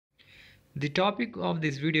The topic of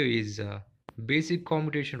this video is basic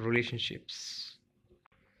commutation relationships.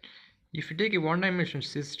 If you take a one-dimensional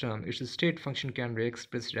system, its state function can be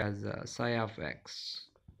expressed as psi of x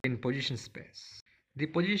in position space. The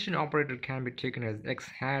position operator can be taken as x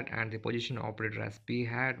hat and the position operator as p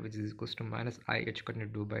hat, which is equals to minus I h cut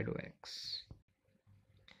into 2 by dou x.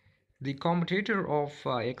 The commutator of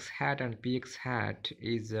x hat and px hat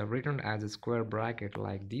is written as a square bracket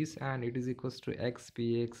like this, and it is equals to x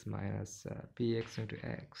px minus px into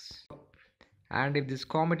x. And if this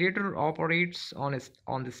commutator operates on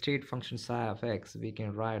the state function psi of x, we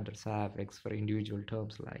can write the psi of x for individual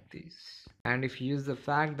terms like this. And if you use the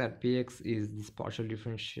fact that px is this partial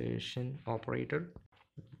differentiation operator,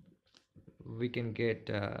 we can get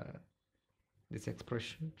this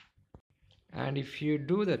expression. And if you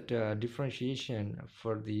do that differentiation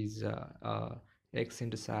for these x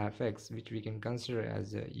into psi of x, which we can consider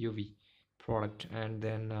as a UV product, and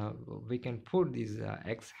then we can put this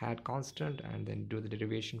x hat constant and then do the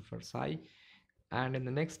derivation for psi. And in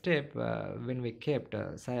the next step, when we kept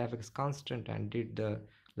psi of x constant and did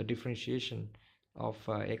the differentiation of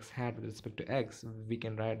x hat with respect to x, we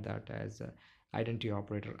can write that as identity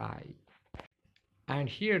operator I. And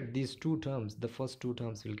here these two terms, the first two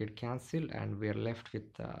terms will get cancelled and we are left with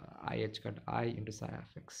I h cut I into psi of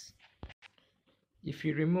x. If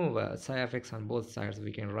you remove psi of x on both sides,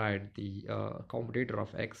 we can write the commutator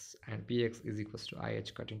of x and px is equals to I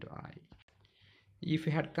h cut into I. If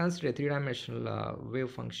we had considered a three-dimensional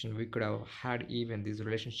wave function, we could have had even these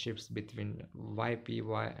relationships between ypy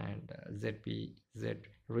and zpz,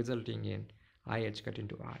 resulting in I h cut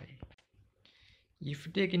into I. If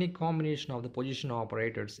you take any combination of the position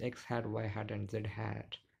operators x hat, y hat and z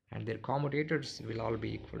hat, and their commutators will all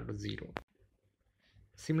be equal to 0.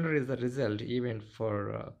 Similar is the result even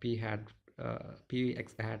for p hat,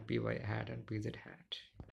 px hat, py hat and pz hat.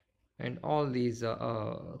 And all these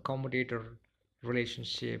commutator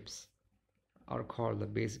relationships are called the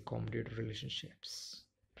basic commutator relationships.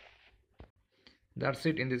 That's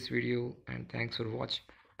it in this video, and thanks for watching.